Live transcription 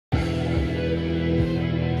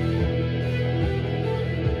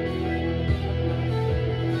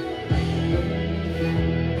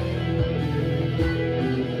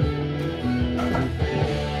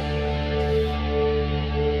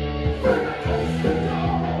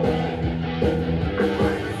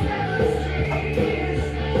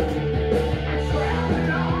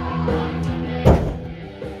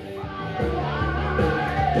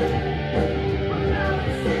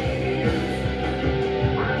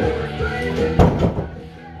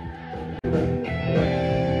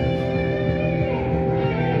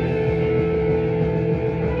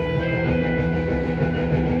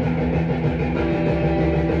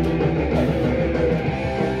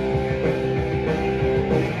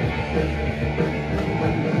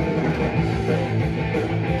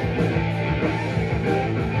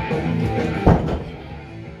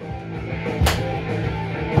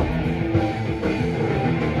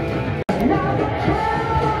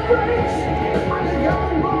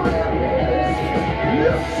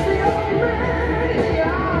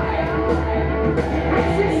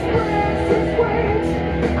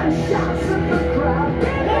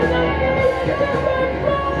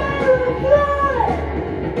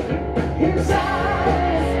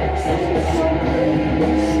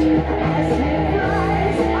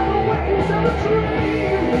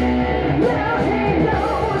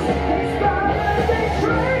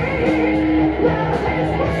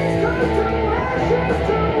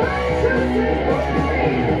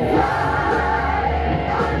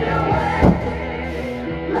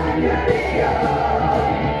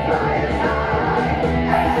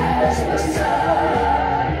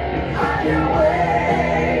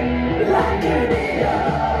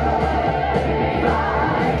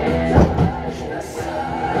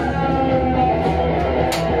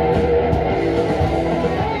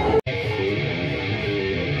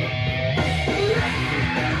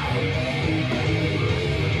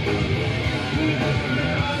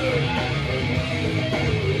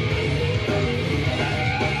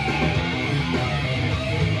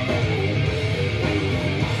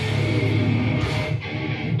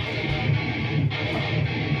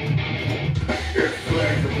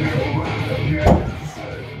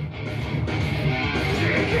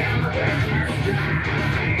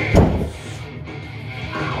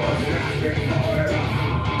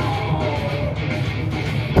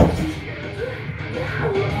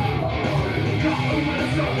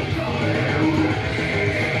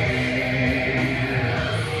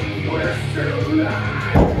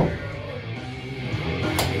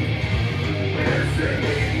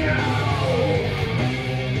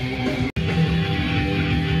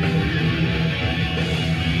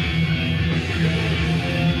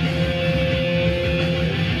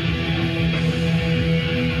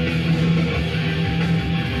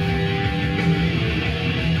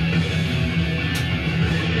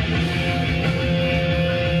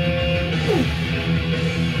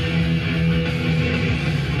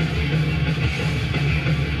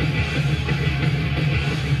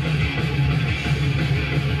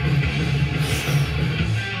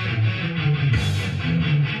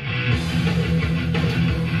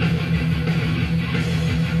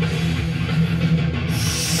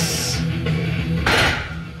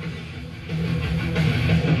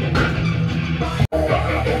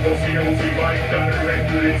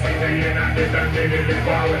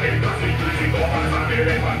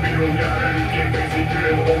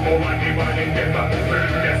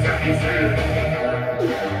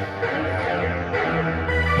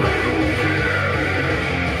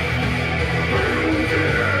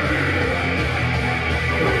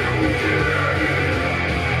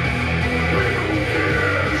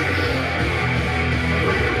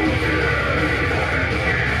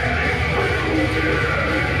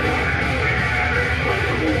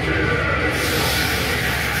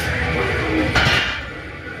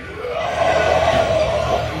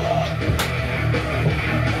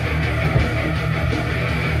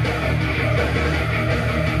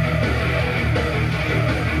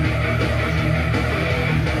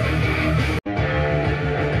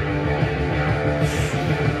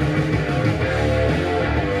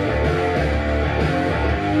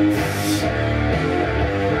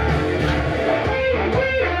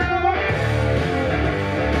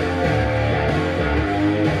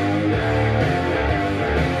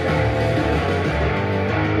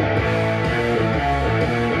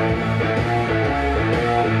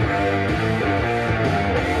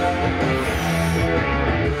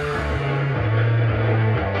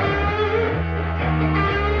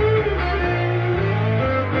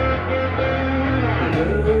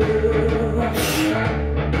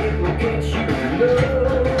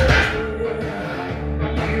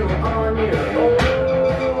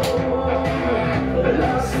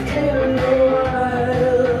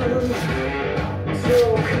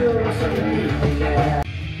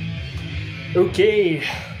Okay,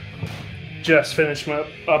 just finished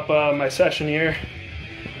up my session here,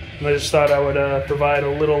 and I just thought I would provide a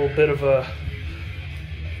little bit of a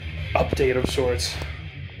update of sorts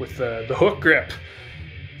with the hook grip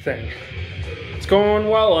thing. It's going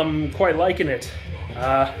well, I'm quite liking it.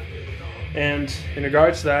 And in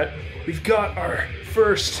regards to that, we've got our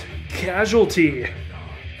first casualty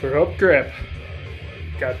for hook grip.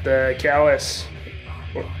 Got the callus,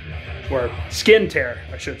 or skin tear,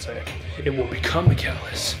 I should say. It will become a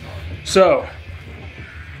callus. So,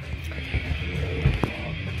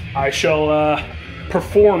 I shall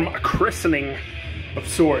perform a christening of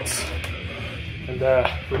sorts and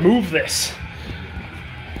remove this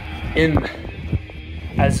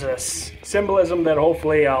as a symbolism that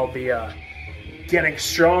hopefully I'll be getting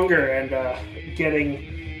stronger and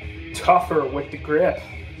getting tougher with the grip.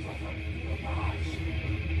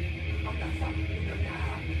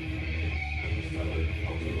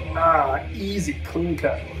 Easy, clean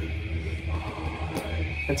cut.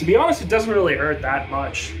 And to be honest, it doesn't really hurt that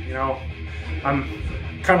much, you know. I'm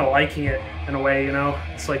kind of liking it in a way, you know.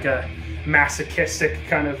 It's like a masochistic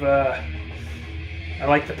kind of, I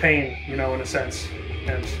like the pain, you know, in a sense.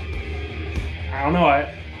 And I don't know,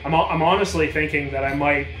 I'm honestly thinking that I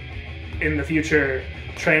might, in the future,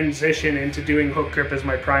 transition into doing hook grip as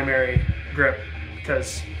my primary grip,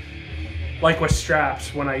 because like with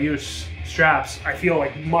straps, when I use straps, I feel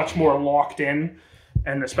like much more locked in,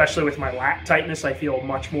 and especially with my lat tightness, I feel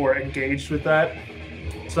much more engaged with that.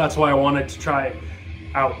 So that's why I wanted to try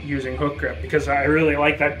out using hook grip, because I really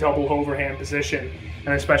like that double overhand position,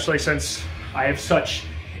 and especially since I have such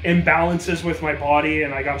imbalances with my body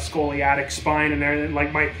and I got a scoliotic spine and everything,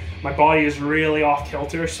 like my body is really off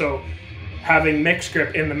kilter, so having mixed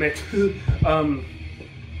grip in the mix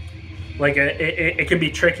like it can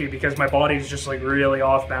be tricky because my body's just like really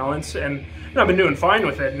off balance, and you know, I've been doing fine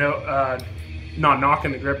with it, not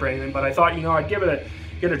knocking the grip or anything, but I thought, you know, I'd give it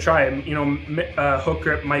a try. And you know, hook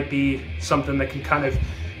grip might be something that can kind of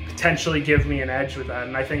potentially give me an edge with that.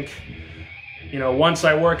 And I think, you know, once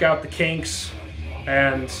I work out the kinks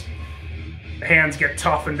and hands get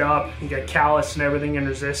toughened up and get callous and everything and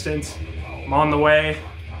resistance, I'm on the way.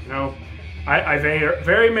 You know, I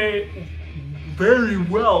very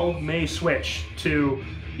well may switch to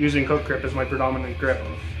using hook grip as my predominant grip,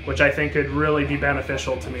 which I think could really be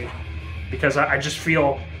beneficial to me, because I just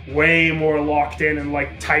feel way more locked in and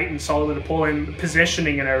like tight and solid to pull in,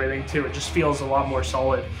 positioning and everything too. It just feels a lot more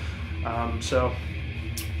solid. So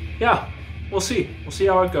yeah, we'll see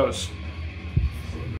how it goes.